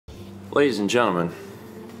Ladies and gentlemen,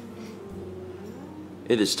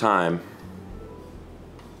 it is time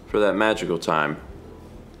for that magical time.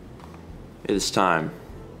 It is time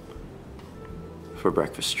for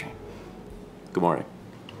breakfast stream. Good morning.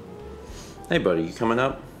 Hey buddy, you coming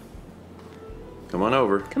up? Come on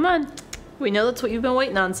over. Come on. We know that's what you've been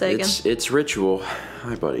waiting on, Sagan. It's ritual.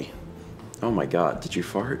 Hi buddy. Oh my god, did you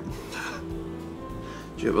fart?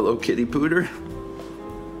 Did you have a little kitty pooter?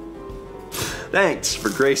 Thanks for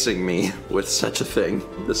gracing me with such a thing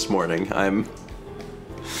this morning. I'm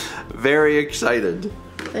very excited.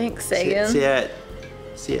 Thanks, Sagan. Sit.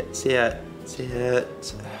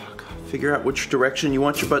 Oh, God. Figure out which direction you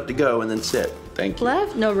want your butt to go and then sit. Thank you.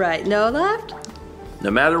 Left? No right. No left?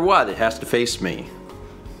 No matter what, it has to face me.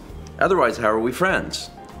 Otherwise, how are we friends?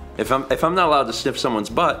 If I'm not allowed to sniff someone's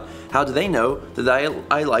butt, how do they know that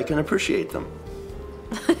I like and appreciate them?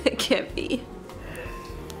 It can't be.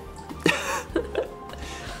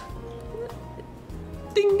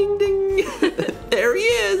 Ding, ding, ding. There he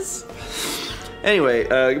is. Anyway,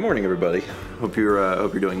 good morning, everybody. Hope you're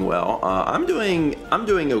doing well. I'm doing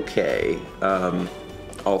okay,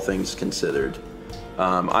 all things considered.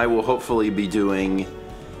 I will hopefully be doing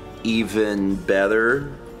even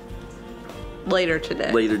better later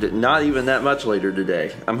today. Not even that much later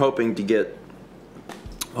today. I'm hoping to get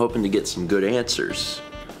some good answers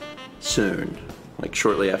soon, like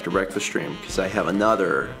shortly after breakfast stream, because I have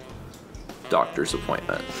another doctor's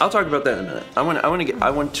appointment. I'll talk about that in a minute. I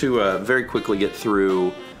want to very quickly get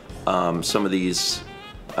through some of these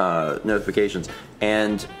notifications,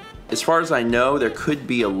 and as far as I know, there could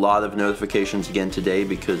be a lot of notifications again today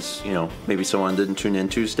because, you know, maybe someone didn't tune in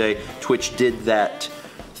Tuesday. Twitch did that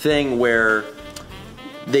thing where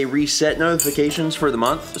they reset notifications for the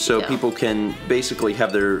month, so people can basically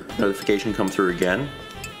have their notification come through again.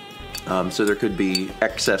 So there could be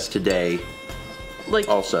excess today. Like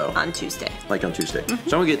also on Tuesday. Like on Tuesday. So I'm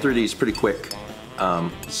gonna get through these pretty quick.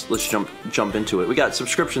 Let's jump into it. We got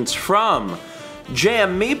subscriptions from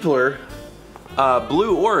Jam Meepler,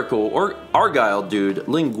 Blue Oracle, Argyle Dude,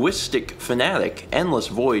 Linguistic Fanatic, Endless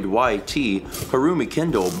Void YT, Harumi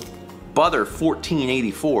Kindle, Butter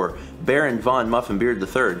 1484, Baron Von Muffinbeard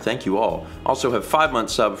III. Thank you all. Also have 5-month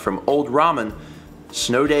sub from Old Ramen.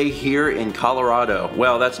 Snow day here in Colorado.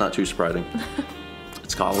 Well, that's not too surprising.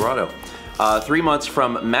 It's Colorado. 3 months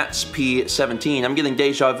from Mats P17. I'm getting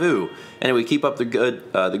deja vu. Anyway, keep up the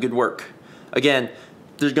good work. Again,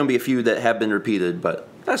 there's gonna be a few that have been repeated, but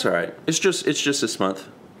that's all right. It's just this month.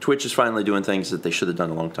 Twitch is finally doing things that they should have done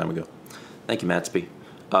a long time ago. Thank you, Mats P.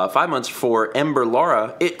 5 months for Ember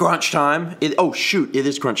Laura. Crunch time. Oh shoot! It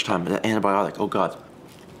is crunch time. That antibiotic. Oh god.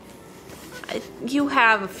 You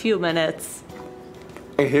have a few minutes.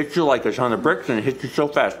 It hits you like a ton of bricks, and it hits you so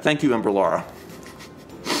fast. Thank you, Ember Laura.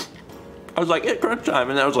 I was like, it's crunch time,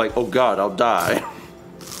 and I was like, oh god, I'll die.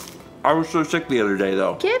 I was so sick the other day,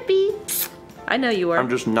 though. Kepi. I know you were. I'm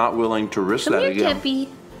just not willing to risk Come that here, again. Kepi.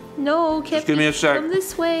 No, Kepi. Just give me a sec. Come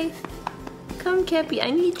this way. Come, Kepi.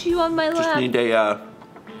 I need you on my lap.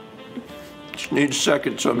 Just need a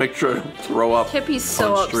second so I make sure to throw up. Kepi's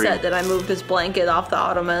so upset that I moved his blanket off the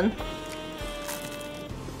ottoman.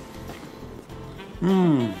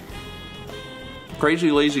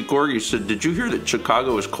 Crazy Lazy Corgi said, did you hear that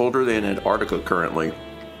Chicago is colder than Antarctica currently?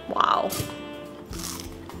 Wow.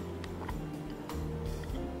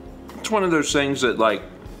 It's one of those things that, like,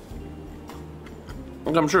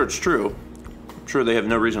 I'm sure it's true. I'm sure they have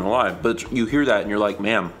no reason to lie, but you hear that and you're like,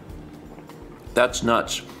 man, that's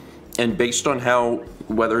nuts. And based on how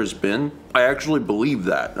weather has been, I actually believe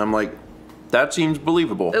that. I'm like, that seems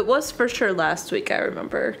believable. It was for sure last week, I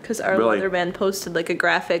remember, because our weatherman posted like a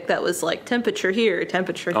graphic that was like temperature here,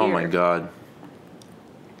 temperature here. Oh my god.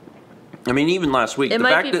 I mean, even last week, the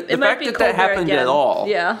fact that happened at all.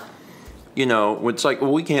 Yeah. You know, it's like,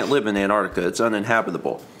 well, we can't live in Antarctica. It's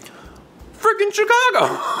uninhabitable. Freaking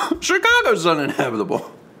Chicago! Chicago's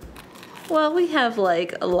uninhabitable. Well, we have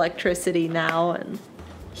like electricity now and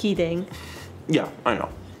heating. Yeah, I know.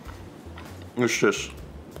 It's just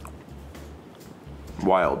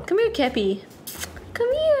wild. Come here, Kepi.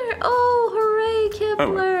 Come here. Oh, hooray,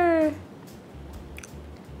 Kepler.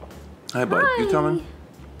 Hi, bud. Hi. You coming?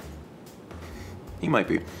 He might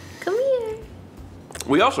be. Come here.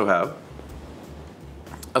 We also have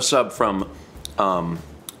a sub from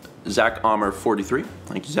Zach Omer 43.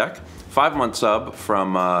 Thank you, Zach. 5-month sub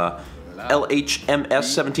from LHMS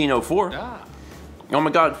 1704. Oh my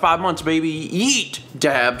god, 5 months, baby. Yeet,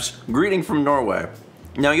 dabs. Greeting from Norway.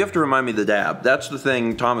 Now, you have to remind me of the dab. That's the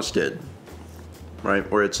thing Thomas did.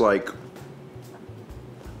 Right? Where it's like...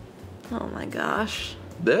 Oh my gosh.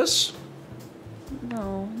 This?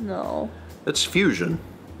 No, no. It's fusion.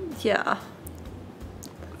 Yeah.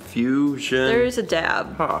 Fusion. There's a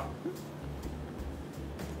dab. Huh.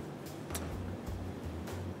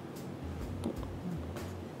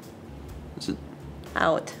 Is it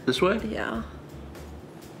Out. this way? Yeah.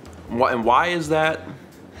 And why is that?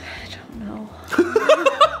 I don't know.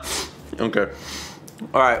 Okay.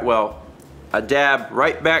 All right, well, a dab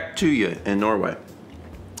right back to you in Norway.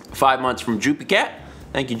 5 months from Joopy Cat.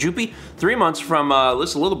 Thank you, Joopy. 3 months from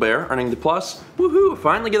Lissa Little Bear, earning the plus. Woohoo,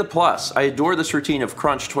 finally get a plus. I adore this routine of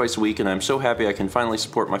crunch twice a week, and I'm so happy I can finally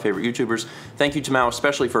support my favorite YouTubers. Thank you to Mao,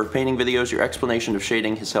 especially for her painting videos. Your explanation of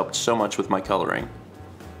shading has helped so much with my coloring.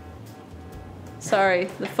 Sorry,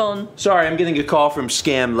 the phone. Sorry, I'm getting a call from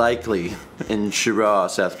Scam Likely in Chirac,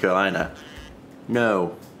 South Carolina.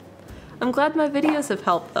 No. I'm glad my videos have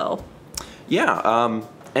helped, though. Yeah,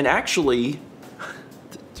 and actually,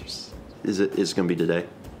 is it going to be today?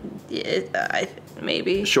 Yeah,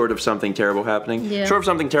 maybe. Short of something terrible happening? Yeah. Short of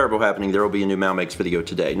something terrible happening, there will be a new Mal Makes video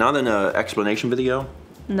today. Not an explanation video.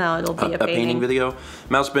 No, it'll be a painting video.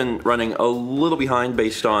 Mal's been running a little behind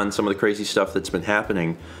based on some of the crazy stuff that's been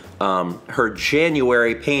happening. Her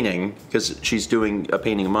January painting, because she's doing a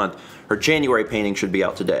painting a month, her January painting should be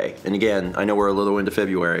out today. And again, I know we're a little into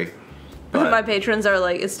February. But my patrons are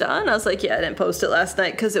like, it's done? I was like, yeah, I didn't post it last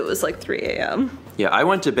night because it was like 3 a.m. Yeah, I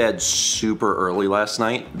went to bed super early last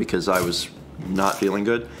night because I was not feeling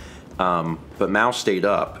good. But Mal stayed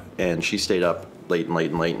up, and she stayed up late,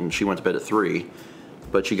 and she went to bed at 3.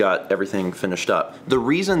 But she got everything finished up. The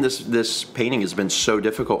reason this painting has been so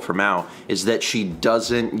difficult for Mal is that she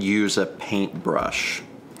doesn't use a paintbrush.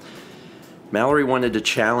 Mallory wanted to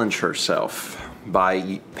challenge herself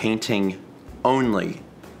by painting only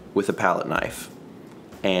with a palette knife,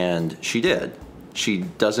 and she did. She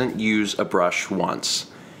doesn't use a brush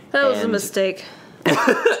once. That was a mistake.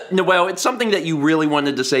 No, well, it's something that you really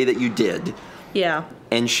wanted to say that you did. Yeah.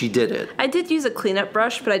 And she did it. I did use a cleanup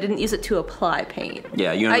brush, but I didn't use it to apply paint.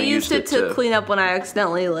 Yeah, you only used it to clean up when I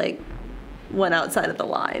accidentally went outside of the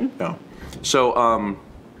line. Oh. So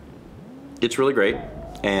it's really great,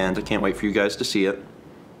 and I can't wait for you guys to see it.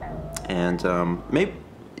 And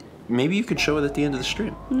maybe you could show it at the end of the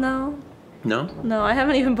stream. No. No? No, I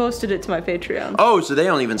haven't even posted it to my Patreon. Oh, so they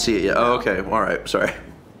don't even see it yet. No. Oh, okay. All right. Sorry.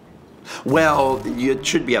 Well, it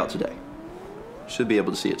should be out today. Should be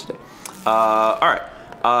able to see it today. All right.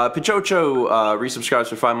 Pichocho resubscribes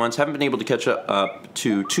for 5 months. Haven't been able to catch up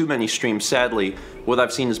to too many streams, sadly. What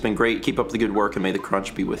I've seen has been great. Keep up the good work, and may the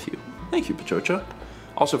crunch be with you. Thank you, Pichocho.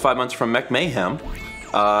 Also 5 months from Mech Mayhem.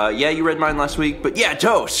 Yeah, you read mine last week, but yeah,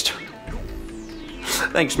 toast.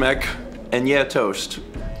 Thanks, Mech. And yeah, toast.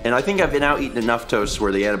 And I think I've been out eating enough toast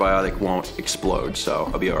where the antibiotic won't explode, so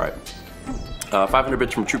I'll be all right. 500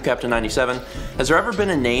 bits from Troop Captain 97. Has there ever been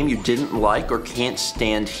a name you didn't like or can't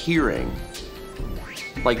stand hearing?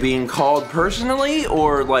 Like being called personally,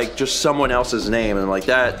 or like just someone else's name and like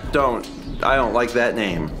that? I don't like that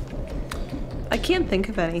name. I can't think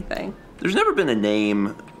of anything. There's never been a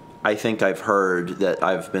name I think I've heard that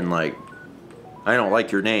I've been like, I don't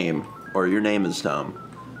like your name, or your name is dumb.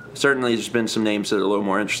 Certainly there's been some names that are a little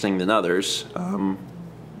more interesting than others. I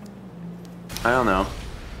don't know.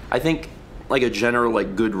 I think like a general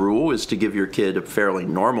good rule is to give your kid a fairly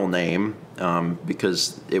normal name,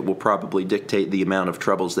 because it will probably dictate the amount of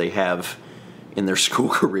troubles they have in their school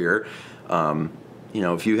career. You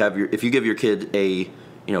know, if you give your kid a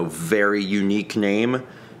very unique name,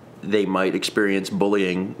 they might experience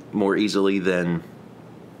bullying more easily than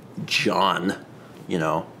John.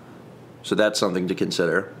 So that's something to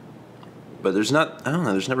consider. But there's not, I don't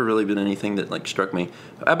know, there's never really been anything that struck me.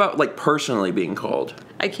 How about personally being called?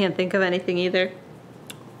 I can't think of anything either.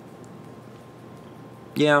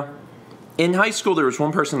 Yeah. In high school, there was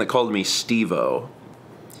one person that called me Steve-O.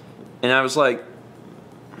 And I was like,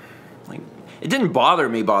 it didn't bother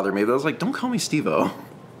me, but I was like, don't call me Steve-O.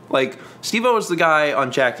 Steve-O is the guy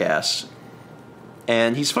on Jackass.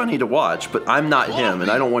 And he's funny to watch, but I'm not him, and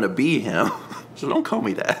I don't want to be him. So don't call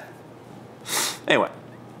me that. Anyway.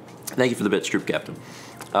 Thank you for the bits, Troop Captain.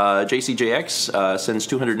 JCJX sends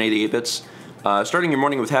 288 bits. Starting your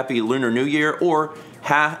morning with Happy Lunar New Year, or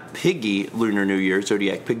Piggy Lunar New Year,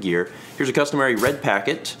 Zodiac Pig Year. Here's a customary red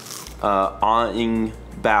packet, awning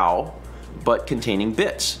bow, but containing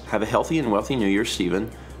bits. Have a healthy and wealthy New Year, Stephen,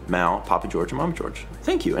 Mal, Papa George, and Mama George.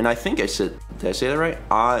 Thank you. And I think I said, did I say that right?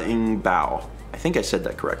 Awning bow. I think I said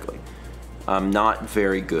that correctly. I'm not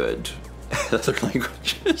very good at other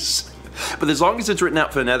languages. But as long as it's written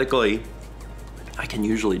out phonetically, I can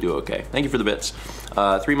usually do okay. Thank you for the bits.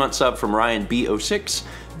 3-month sub from Ryan B06.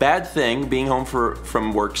 Bad thing, being home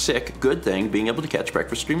from work sick. Good thing, being able to catch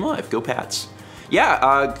Breakfast Stream live. Go Pats.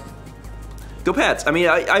 Yeah, Go Pats. I mean,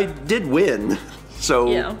 I did win, so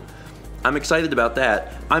Yeah. I'm excited about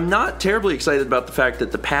that. I'm not terribly excited about the fact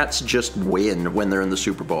that the Pats just win when they're in the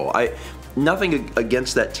Super Bowl. Nothing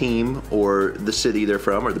against that team or the city they're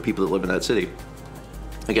from or the people that live in that city.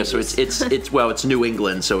 I guess so. It's New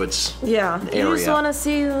England, so it's an area. You just want to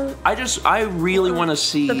see I really want to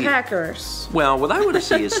see the Packers. Well, what I want to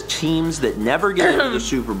see is teams that never get into the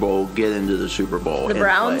Super Bowl get into the Super Bowl. The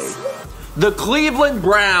Browns? Play. The Cleveland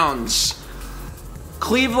Browns.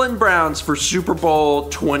 Cleveland Browns for Super Bowl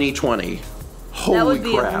 2020. Holy That would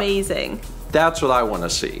be crap. amazing. That's what I want to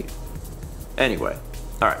see. Anyway,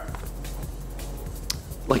 all right.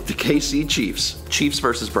 Like the KC Chiefs. Chiefs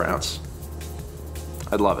versus Browns.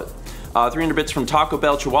 I'd love it. 300 bits from Taco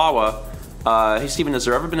Bell Chihuahua. Hey, Steven, has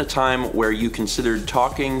there ever been a time where you considered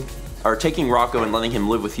taking Rocco and letting him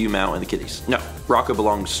live with you, Mao, and the kitties? No. Rocco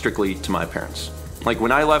belongs strictly to my parents. Like,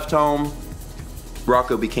 when I left home,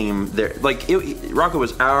 Rocco became their... Rocco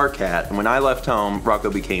was our cat, and when I left home,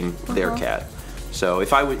 Rocco became their cat. So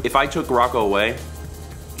if I took Rocco away,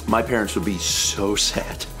 my parents would be so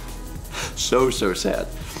sad. So sad.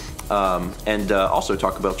 Also,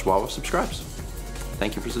 Taco Bell Chihuahua subscribes.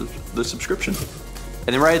 Thank you for the subscription.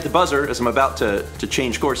 And then right at the buzzer, as I'm about to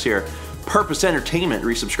change course here, Purpose Entertainment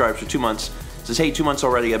resubscribes for 2 months. Says, hey, 2 months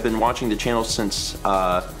already. I've been watching the channel since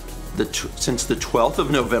the 12th of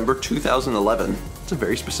November 2011. It's a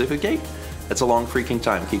very specific date. That's a long freaking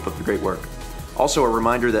time. Keep up the great work. Also, a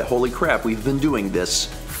reminder that, holy crap, we've been doing this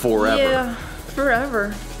forever. Yeah,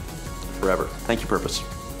 forever. Forever. Thank you, Purpose.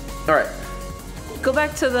 All right. Go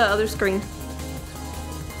back to the other screen.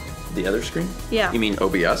 The other screen? Yeah. You mean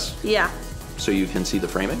OBS? Yeah. So you can see the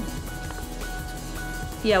framing?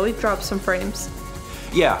 Yeah, we've dropped some frames.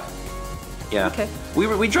 Yeah. Yeah. Okay.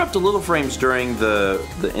 We dropped a little frames during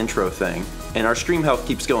the intro thing, and our stream health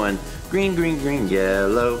keeps going green, green, green,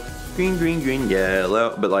 yellow, green, green, green,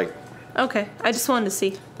 yellow. But like. Okay, I just wanted to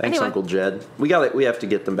see. Thanks, anyway. Uncle Jed. We have to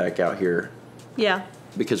get them back out here. Yeah.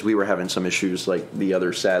 Because we were having some issues like the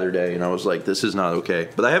other Saturday, and I was like, this is not okay.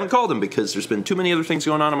 But I haven't called them because there's been too many other things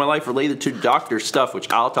going on in my life related to doctor stuff,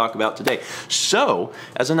 which I'll talk about today. So,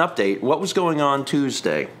 as an update, what was going on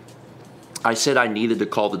Tuesday? I said I needed to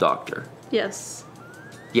call the doctor. Yes.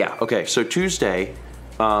 Yeah, okay. So Tuesday,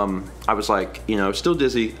 I was like, still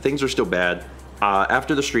dizzy. Things are still bad.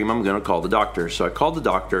 After the stream, I'm going to call the doctor. So I called the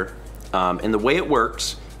doctor, and the way it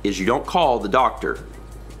works is you don't call the doctor.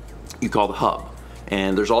 You call the hub.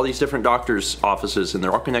 And there's all these different doctors' offices, and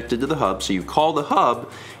they're all connected to the hub. So you call the hub,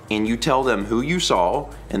 and you tell them who you saw,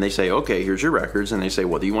 and they say, okay, here's your records. And they say,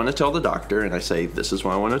 what do you want to tell the doctor? And I say, this is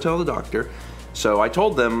what I want to tell the doctor. So I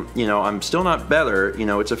told them, I'm still not better.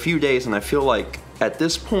 It's a few days, and I feel like at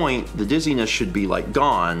this point, the dizziness should be like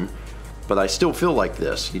gone, but I still feel like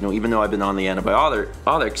this, even though I've been on the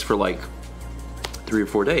antibiotics for like 3 or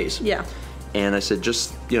 4 days. Yeah. And I said,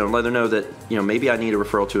 just, let her know that, maybe I need a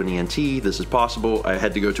referral to an ENT. This is possible. I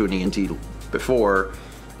had to go to an ENT before.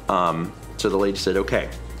 So the lady said, okay.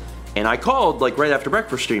 And I called like right after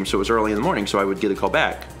breakfast stream, so it was early in the morning, so I would get a call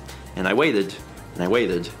back. And I waited, and I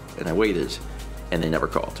waited, and I waited, and they never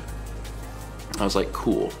called. I was like,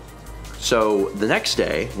 cool. So the next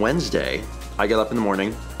day, Wednesday, I got up in the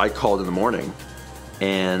morning. I called in the morning,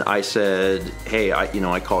 and I said, hey,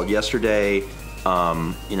 I called yesterday.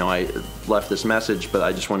 I left this message, but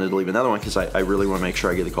I just wanted to leave another one because I really want to make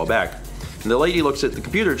sure I get a call back. And the lady looks at the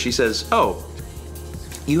computer and she says, oh,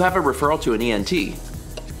 you have a referral to an ENT.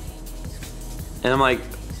 And I'm like,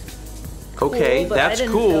 okay, cool, that's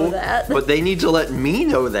cool, but they need to let me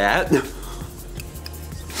know that.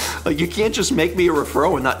 Like, you can't just make me a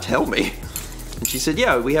referral and not tell me. And she said,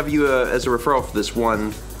 yeah, we have you as a referral for this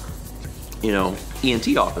one,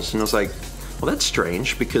 ENT office. And I was like, well, that's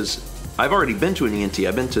strange because I've already been to an ENT.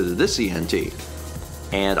 I've been to this ENT.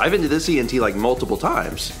 And I've been to this ENT like multiple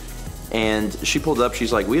times. And she pulled it up.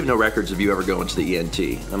 She's like, we have no records of you ever going to the ENT.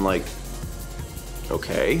 I'm like,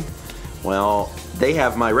 okay. Well, they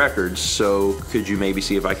have my records, so could you maybe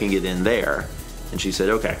see if I can get in there? And she said,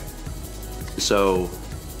 okay. So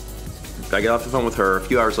I got off the phone with her. A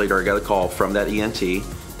few hours later, I got a call from that ENT.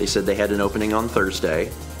 They said they had an opening on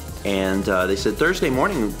Thursday. And they said Thursday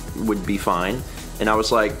morning would be fine. And I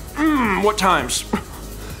was like, what times?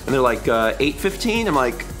 And they're like, 8:15. I'm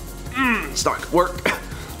like, it's not gonna work.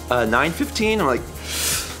 9:15. I'm like,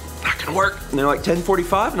 not gonna work. And they're like,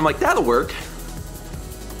 10:45. And I'm like, that'll work.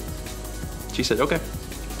 She said, okay.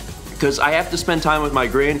 Because I have to spend time with my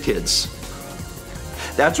grandkids.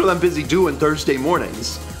 That's what I'm busy doing Thursday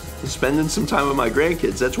mornings. Spending some time with my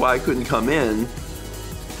grandkids. That's why I couldn't come in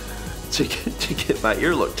to get my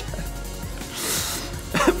ear looked at.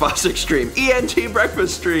 Boss Extreme, ENT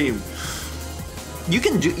breakfast stream. You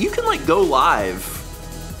can like go live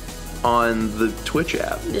on the Twitch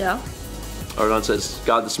app. Yeah. Ardon says,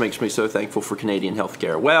 God, this makes me so thankful for Canadian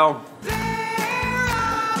healthcare. Well,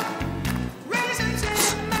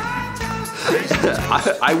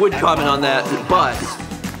 I would comment on that, but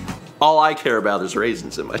all I care about is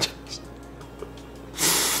raisins in my toast.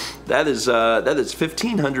 That is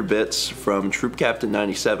 1,500 bits from Troop Captain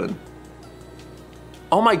 97.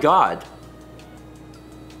 Oh my God.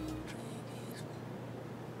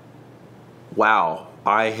 Wow,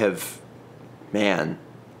 man,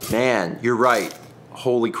 you're right.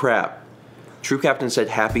 Holy crap. Troop Captain said,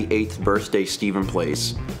 happy 8th birthday, Stephen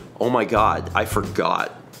Place. Oh my God, I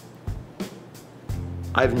forgot.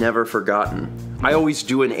 I've never forgotten. I always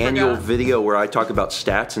do an annual video where I talk about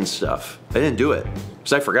stats and stuff. I didn't do it,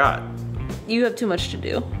 because I forgot. You have too much to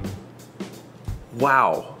do.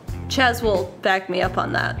 Wow. Chaz will back me up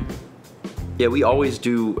on that. Yeah, we always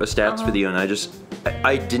do a stats video, and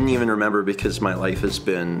I didn't even remember because my life has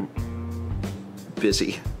been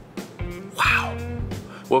busy. Wow.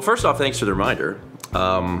 Well, first off, thanks for the reminder,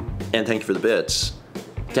 and thank you for the bits.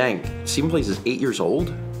 Dang, Stephen Place is 8 years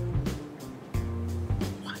old?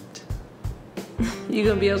 What? You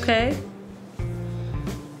gonna be okay?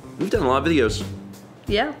 We've done a lot of videos.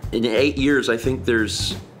 Yeah. In 8 years, I think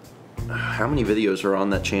there's... How many videos are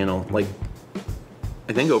on that channel? Like,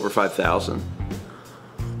 I think over 5,000.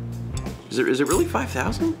 Is it really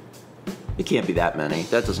 5,000? It can't be that many.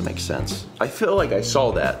 That doesn't make sense. I feel like I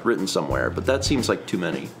saw that written somewhere, but that seems like too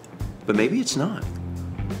many. But maybe it's not.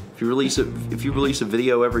 If you release a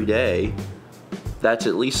video every day, that's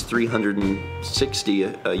at least 360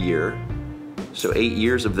 a year. So 8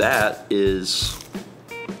 years of that is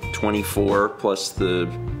 24 plus the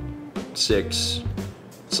 6.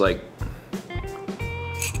 It's like,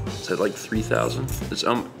 is that like 3,000? It's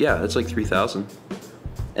yeah, that's like 3,000.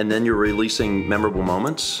 And then you're releasing memorable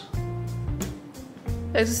moments.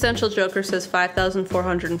 Existential Joker says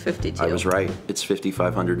 5,452. I was right. It's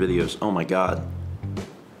 5,500 videos. Oh my God.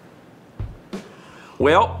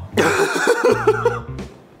 Well,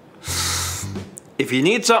 if you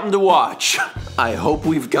need something to watch, I hope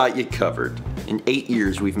we've got you covered. In 8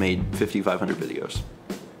 years, we've made 5,500 videos.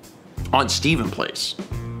 On Stephen Place.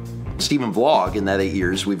 StephenVlog, in that 8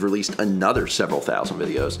 years, we've released another several thousand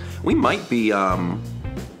videos. We might be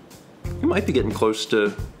getting close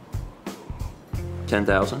to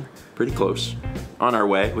 10,000. Pretty close. On our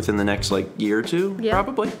way within the next like year or two,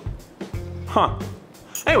 probably. Huh.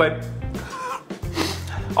 Anyway.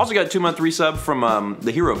 Also got a 2-month resub from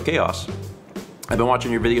the Hero of Chaos. I've been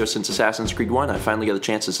watching your videos since Assassin's Creed 1. I finally got a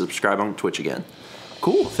chance to subscribe on Twitch again.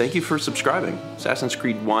 Cool, thank you for subscribing. Assassin's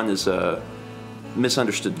Creed 1 is a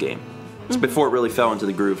misunderstood game. It's before it really fell into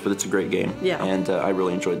the groove, but it's a great game. Yeah. And I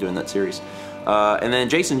really enjoyed doing that series. And then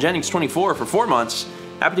Jason Jennings, 24, for 4 months.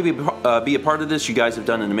 Happy to be a part of this. You guys have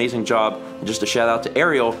done an amazing job. And just a shout out to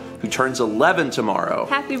Ariel, who turns 11 tomorrow.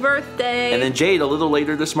 Happy birthday. And then Jade a little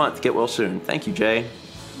later this month. Get well soon. Thank you, Jay.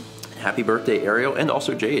 Happy birthday, Ariel, and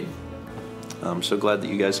also Jade. I'm so glad that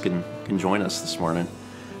you guys can join us this morning.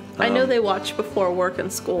 I know they watch before work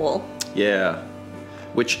and school. Yeah.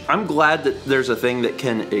 Which I'm glad that there's a thing that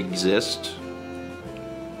can exist,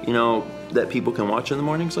 you know, that people can watch in the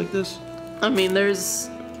mornings like this. I mean, there's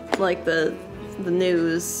like the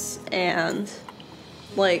news and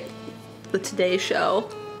like the Today Show.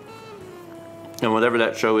 And whatever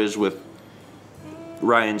that show is with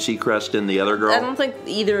Ryan Seacrest and the other girl. I don't think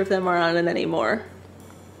either of them are on it anymore.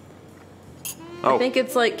 Oh. I think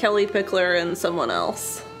it's like Kelly Pickler and someone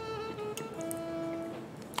else.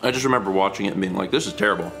 I just remember watching it and being like, this is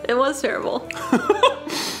terrible. It was terrible.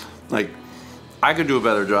 Like, I could do a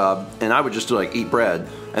better job, and I would just like eat bread.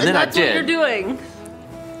 And then that's I did. What you're doing.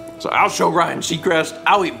 So I'll show Ryan Seacrest,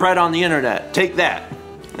 I'll eat bread on the internet. Take that.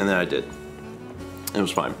 And then I did. It was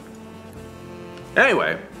fine.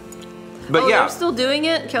 Anyway. But yeah. They're still doing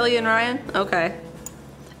it, Kelly and Ryan? Okay.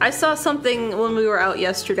 I saw something when we were out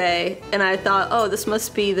yesterday, and I thought, oh, this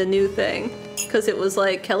must be the new thing. Because it was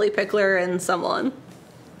like Kelly Pickler and someone.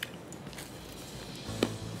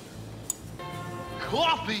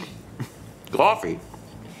 Coffee! Coffee.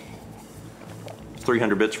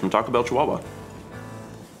 300 bits from Taco Bell Chihuahua.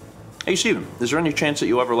 Hey Steven, is there any chance that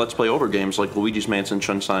you'll ever let's play older games like Luigi's Mansion,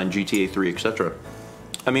 Sunshine, GTA 3, etc.?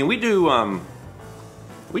 I mean, we do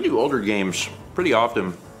older games pretty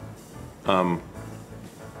often.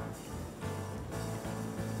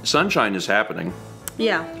 Sunshine is happening.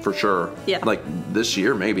 Yeah. For sure. Yeah. Like this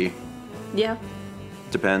year, maybe. Yeah.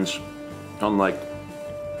 Depends on like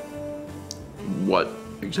what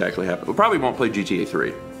exactly happened. We probably won't play GTA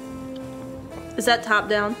 3. Is that top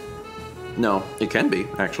down? No, it can be,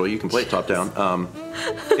 actually. You can play it top-down.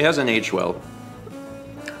 It hasn't aged well.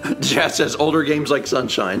 Jazz says, older games like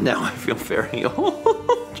Sunshine. Now I feel very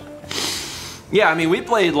old. Yeah, I mean, we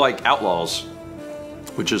played, like, Outlaws,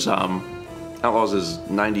 which is, Outlaws is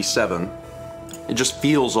 97. It just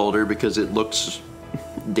feels older because it looks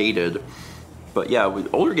dated. But yeah,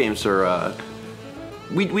 older games are,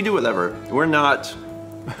 we do whatever. We're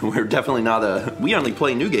definitely not we only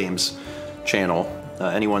play new games channel.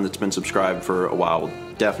 Anyone that's been subscribed for a while will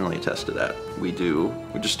definitely attest to that. We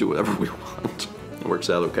just do whatever we want. It works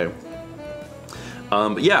out okay.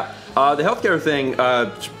 But yeah, the healthcare thing,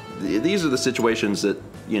 these are the situations that,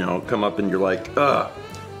 you know, come up and you're like, ugh.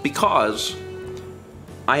 Because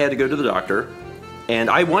I had to go to the doctor, and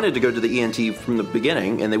I wanted to go to the ENT from the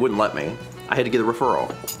beginning, and they wouldn't let me. I had to get a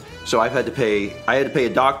referral. So I had to pay a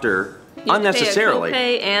doctor unnecessarily.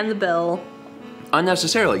 Pay a copay and the bill.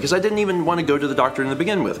 Unnecessarily, because I didn't even want to go to the doctor to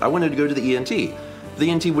begin with. I wanted to go to the ENT. The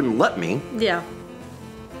ENT wouldn't let me. Yeah.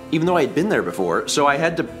 Even though I had been there before, so I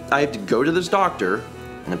had to go to this doctor,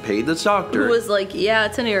 and I paid this doctor. Who was like, yeah,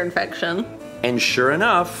 it's an ear infection. And sure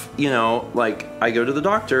enough, you know, like, I go to the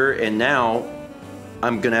doctor, and now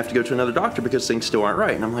I'm gonna have to go to another doctor because things still aren't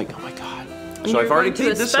right. And I'm like, oh my god. So I've already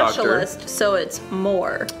paid this doctor. So it's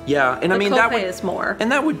more. Yeah, and I mean that is more.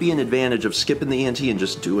 And that would be an advantage of skipping the ENT and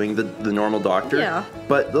just doing the normal doctor. Yeah.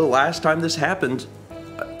 But the last time this happened,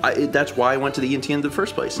 that's why I went to the ENT in the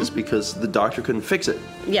first place, is because the doctor couldn't fix it.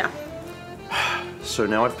 Yeah. So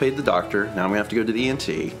now I've paid the doctor. Now I'm gonna have to go to the ENT.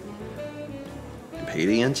 Pay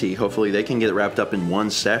the ENT. Hopefully they can get it wrapped up in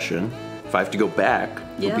one session. If I have to go back,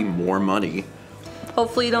 it'll be more money.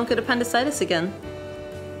 Hopefully you don't get appendicitis again.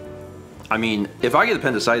 I mean, if I get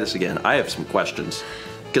appendicitis again, I have some questions.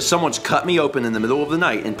 Because someone's cut me open in the middle of the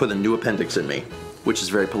night and put a new appendix in me. Which is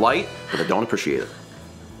very polite, but I don't appreciate it.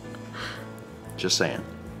 Just saying.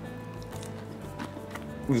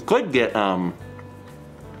 You could get,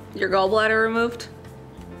 your gallbladder removed?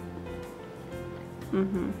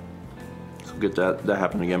 Mm-hmm. Get that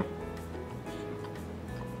happen again.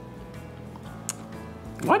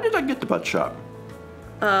 Why did I get the butt shot?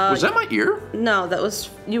 Was that my ear? No, that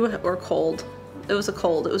was, you were cold. It was a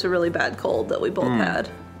cold. It was a really bad cold that we both had.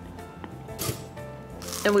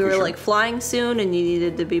 And we were like flying soon and you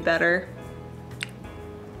needed to be better.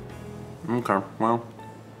 Okay, well,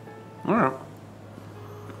 alright.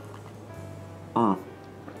 I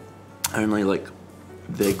only like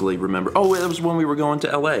vaguely remember. Oh, that was when we were going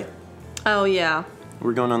to LA. Oh, yeah. We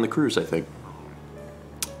were going on the cruise, I think.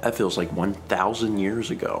 That feels like 1,000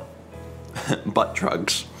 years ago. Butt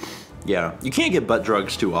drugs. Yeah, you can't get butt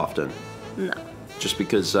drugs too often. No. Just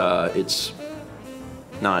because it's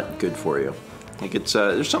not good for you. Like it's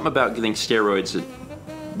there's something about getting steroids that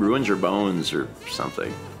ruins your bones or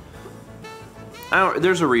something.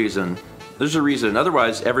 There's a reason. There's a reason.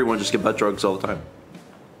 Otherwise, everyone just get butt drugs all the time.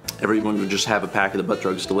 Everyone would just have a pack of the butt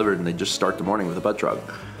drugs delivered and they just start the morning with a butt drug.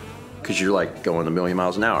 Because you're like going a million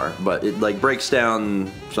miles an hour. But it like breaks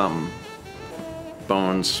down some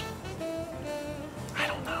bones.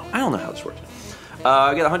 I don't know how this works.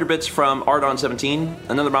 I got 100 bits from Ardon17.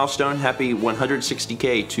 Another milestone. Happy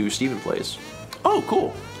 160K to Stephen Plays. Oh,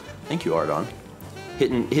 cool. Thank you, Ardon.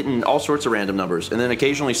 Hitting all sorts of random numbers and then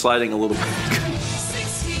occasionally sliding a little bit.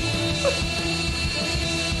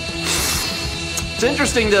 It's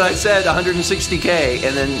interesting that I said 160K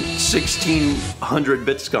and then 1,600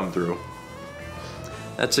 bits come through.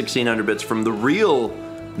 That's 1,600 bits from the real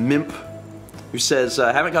Mimp, who says,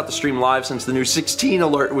 haven't got the stream live since the new 16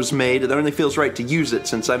 alert was made. It only feels right to use it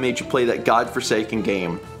since I made you play that godforsaken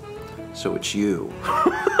game. So it's you.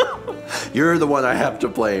 You're the one I have to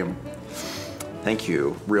blame. Thank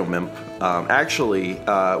you, real Mimp. Actually,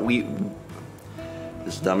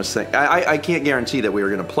 this is the dumbest thing. I can't guarantee that we were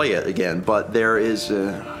going to play it again, but there is,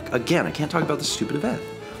 again, I can't talk about this stupid event.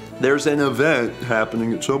 There's an event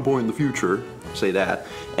happening at some point in the future, say that,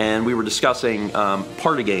 and we were discussing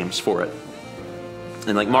party games for it.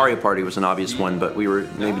 And like Mario Party was an obvious one, but we were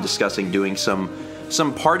maybe discussing doing some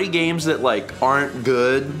party games that like aren't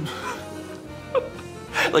good.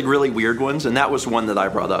 Like really weird ones, and that was one that I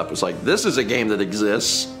brought up. It was like, this is a game that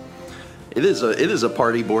exists. It is a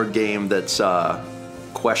party board game that's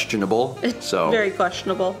questionable. It's so very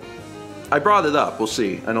questionable. I brought it up. We'll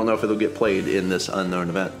see. I don't know if it'll get played in this unknown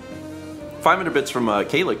event. 500 bits from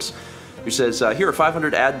Calix, who says, here are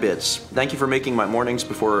 500 ad bits. Thank you for making my mornings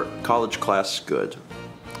before college class good.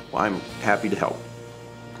 Well, I'm happy to help.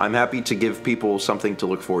 I'm happy to give people something to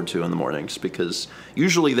look forward to in the mornings, because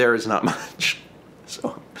usually there is not much.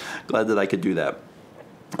 So glad that I could do that.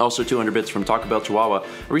 Also 200 bits from Taco Bell Chihuahua.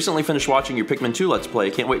 I recently finished watching your Pikmin 2 Let's Play.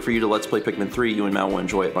 Can't wait for you to Let's Play Pikmin 3. You and Mal will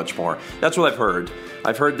enjoy it much more. That's what I've heard.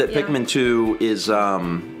 I've heard that Pikmin 2 is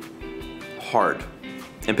hard.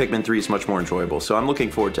 And Pikmin 3 is much more enjoyable. So I'm looking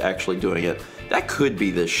forward to actually doing it. That could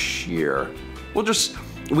be this year.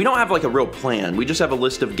 We don't have like a real plan. We just have a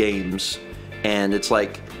list of games. And it's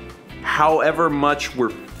like, however much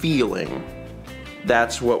we're feeling,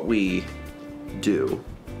 that's what we do.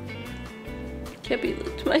 Cappy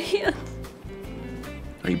licked my hand.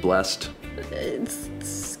 Are you blessed? It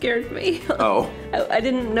scared me. Oh. I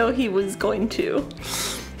didn't know he was going to.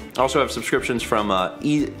 Also have subscriptions from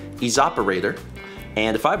Ezoperator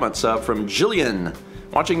and a 5-month sub from Jillian.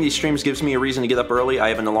 Watching these streams gives me a reason to get up early. I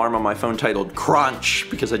have an alarm on my phone titled Crunch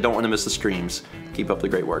because I don't want to miss the streams. Keep up the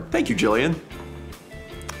great work. Thank you, Jillian.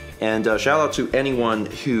 And shout out to anyone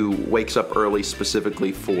who wakes up early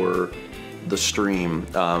specifically for the stream.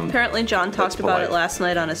 Apparently John talked about it last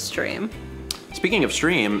night on his stream. Speaking of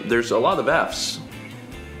stream, there's a lot of Fs.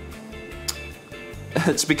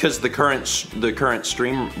 It's because the current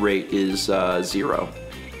stream rate is 0.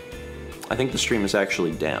 I think the stream is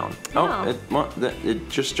actually down. Oh, it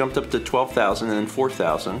just jumped up to 12,000 and then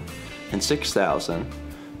 4,000 and 6,000.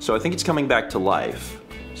 So I think it's coming back to life.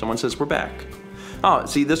 Someone says we're back. Oh,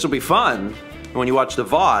 see, this will be fun. When you watch the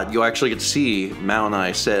VOD, you'll actually get to see Mal and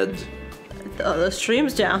I said, oh, the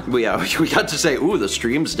stream's down. Yeah, we got to say, ooh, the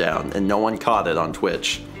stream's down, and no one caught it on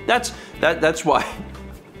Twitch. That's why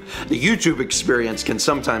the YouTube experience can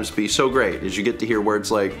sometimes be so great, is you get to hear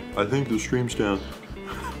words like, I think the stream's down.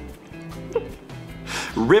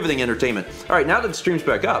 Riveting entertainment. All right, now that the stream's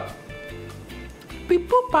back up, beep,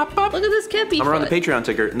 boop, bop, bop. Look at this cappy I'm gonna run the Patreon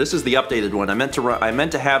ticker, and this is the updated one. I meant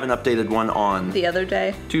to have an updated one on the other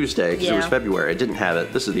day, Tuesday, because it was February. I didn't have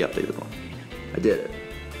it. This is the updated one. I did it.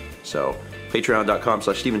 So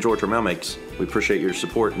patreon.com/StephenGeorge or Melmakes. We appreciate your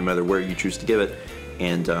support no matter where you choose to give it.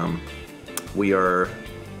 And we are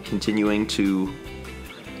continuing to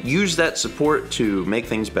use that support to make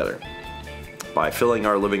things better by filling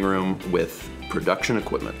our living room with production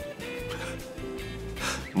equipment.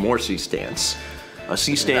 More C-stands. A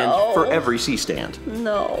C-stand for every C-stand.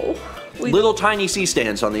 No. Little tiny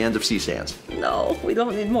C-stands on the end of C-stands. No, we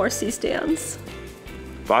don't need more C-stands.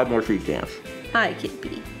 5 more C-stands. Hi,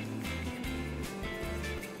 Kippy.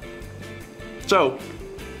 So,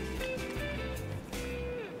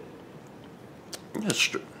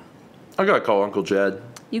 I gotta call Uncle Jed.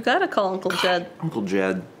 You gotta call Uncle Jed. Uncle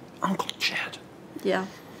Jed. Uncle Jed. Yeah.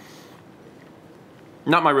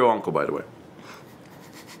 Not my real uncle, by the way.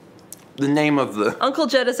 The name of the... Uncle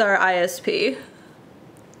Jed is our ISP.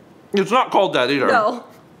 It's not called that either. No.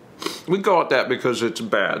 We call it that because it's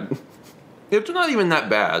bad. It's not even that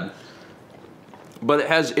bad. But it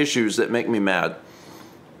has issues that make me mad.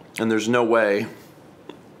 And there's no way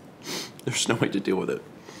to deal with it.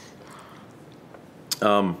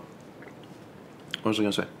 What was I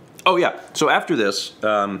gonna say? Oh yeah, so after this,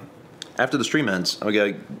 after the stream ends, I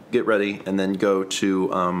gotta get ready and then go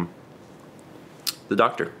to the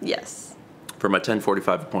doctor. Yes. For my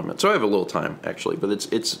 10:45 appointment. So I have a little time actually, but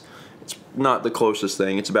it's not the closest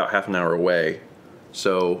thing. It's about half an hour away.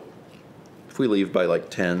 So if we leave by like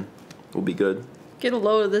 10, we'll be good. Get a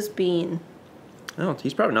load of this bean. No,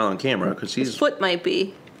 he's probably not on camera because his foot might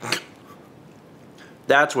be.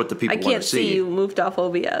 That's what the people want to see. I can't see you moved off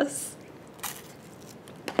OBS.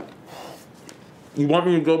 You want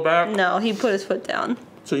me to go back? No, he put his foot down.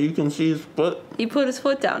 So you can see his foot? He put his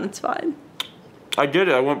foot down, it's fine. I did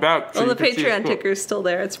it, I went back. So well, the Patreon ticker's still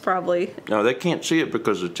there, it's probably... No, they can't see it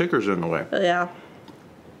because the ticker's in the way. Yeah.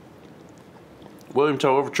 William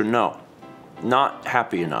Tell Overture, no. Not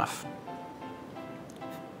happy enough.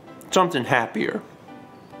 Something happier.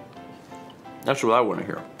 That's what I want to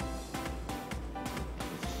hear.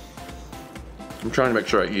 I'm trying to make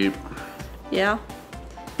sure I eat. Yeah.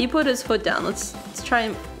 He put his foot down. Let's try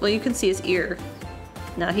and... Well, you can see his ear.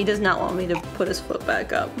 No, he does not want me to put his foot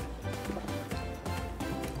back up.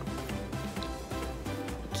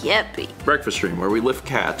 Yippee. Breakfast stream where we lift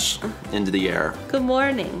cats into the air. Good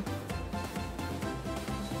morning.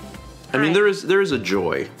 I mean, there is a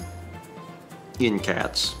joy in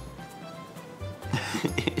cats.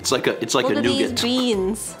 It's like a nougat. Look at these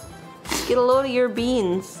beans. Get a load of your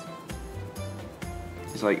beans.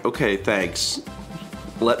 He's like, okay, thanks.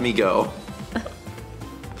 Let me go.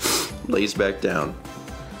 Lays back down.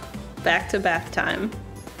 Back to bath time.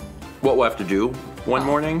 What we'll have to do one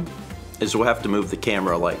morning is we'll have to move the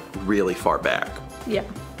camera like really far back. Yeah.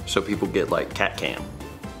 So people get like cat cam.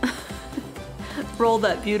 Roll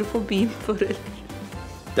that beautiful bean footage.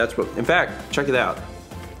 That's what, in fact, check it out.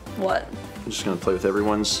 What? I'm just gonna play with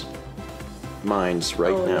everyone's minds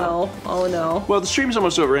right now. No. Oh no. Well, the stream's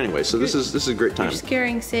almost over anyway, so this is a great time. You're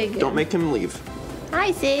scaring Sig. Don't make him leave.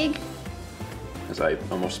 Hi, Sig. As I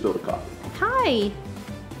almost spilled a coffee. Hi.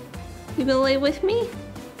 You gonna lay with me?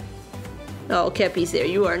 Oh, Kepi's there.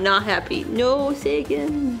 You are not happy. No,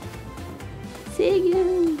 Sagan.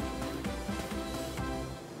 Sagan.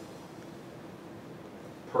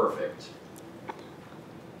 Perfect.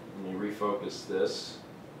 Let me refocus this.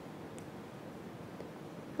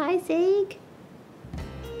 Hi, Sig.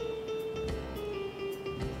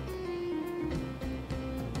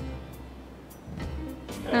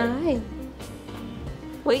 Okay. Hi.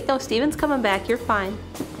 Wait, no, Steven's coming back. You're fine.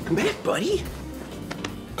 Come back, buddy.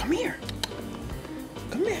 Come here.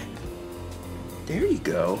 Come back. There you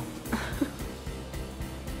go.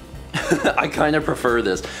 I kind of prefer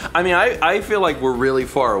this. I mean, I feel like we're really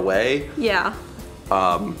far away. Yeah.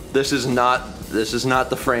 This is not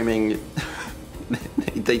the framing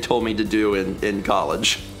they told me to do in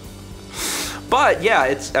college. But yeah,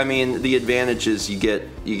 it's, I mean, the advantage is you get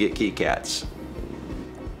kitty cats.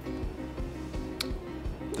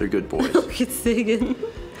 They're good boys. Look at Sagan.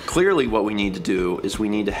 Clearly what we need to do is we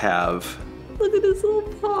need to have... Look at his little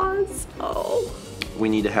paws. Oh. We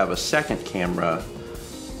need to have a second camera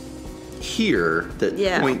here that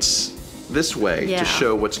points this way to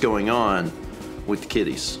show what's going on with the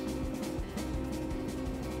kitties.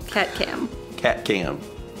 Cat cam. Cat cam.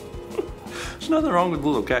 There's nothing wrong with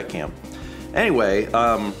little cat cam. Anyway,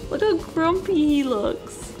 look how grumpy he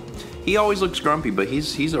looks. He always looks grumpy, but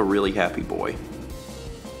he's a really happy boy.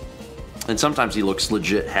 And sometimes he looks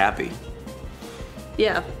legit happy.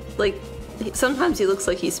 Yeah, like sometimes he looks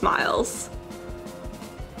like he smiles.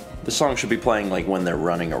 The song should be playing like when they're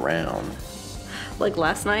running around. Like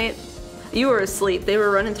last night, you were asleep. They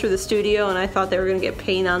were running through the studio and I thought they were gonna get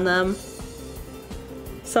paint on them.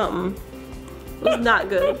 Something. It was not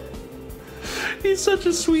good. He's such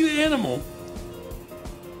a sweet animal.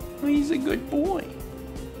 He's a good boy.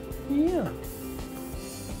 Yeah.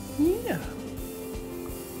 Yeah.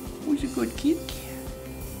 He's a good kid cat.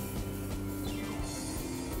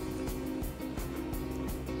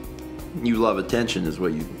 You love attention is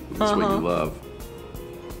what you love.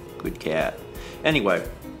 Good cat. Anyway.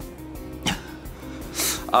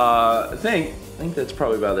 I think that's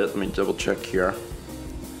probably about it. Let me double check here.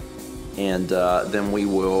 And then we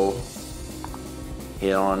will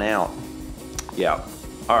head on out. Yeah.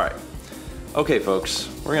 Alright. Okay, folks.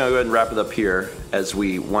 We're going to go ahead and wrap it up here as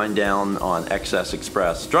we wind down on XS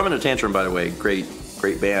Express. Drum and a Tantrum, by the way, great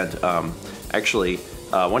band. Actually,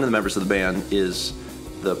 one of the members of the band is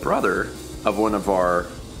the brother of one of our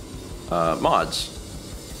mods,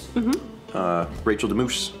 Rachel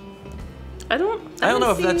DeMoose. I don't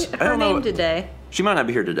know if that's her name today. She might not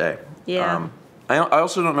be here today. Yeah. I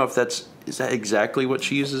also don't know if is that exactly what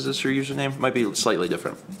she uses as her username. It might be slightly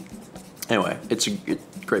different. Anyway, it's a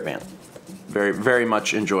great band. Very, very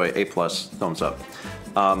much enjoy. A+, thumbs up.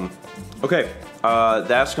 Okay,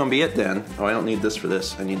 that's gonna be it then. Oh, I don't need this for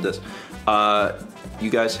this. I need this. You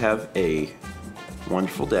guys have a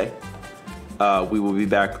wonderful day. We will be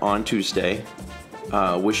back on Tuesday.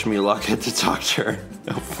 Wish me luck at the doctor.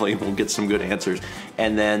 Hopefully we'll get some good answers.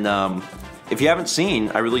 And then, if you haven't seen,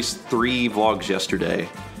 I released 3 vlogs yesterday.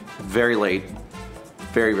 Very late.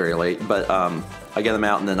 Very, very late. But I got them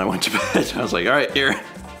out and then I went to bed. I was like, all right, here.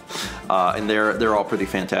 And they're all pretty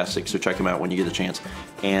fantastic, so check them out when you get a chance.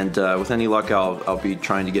 And with any luck, I'll be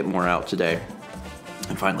trying to get more out today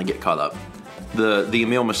and finally get caught up. The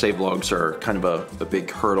Emil Massey vlogs are kind of a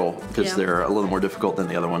big hurdle because they're a little more difficult than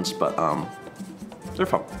the other ones, but they're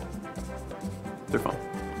fun. They're fun.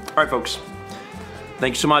 All right, folks.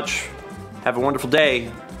 Thanks so much. Have a wonderful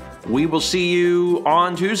day. We will see you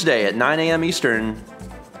on Tuesday at 9 a.m. Eastern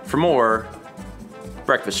for more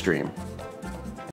Breakfast Stream.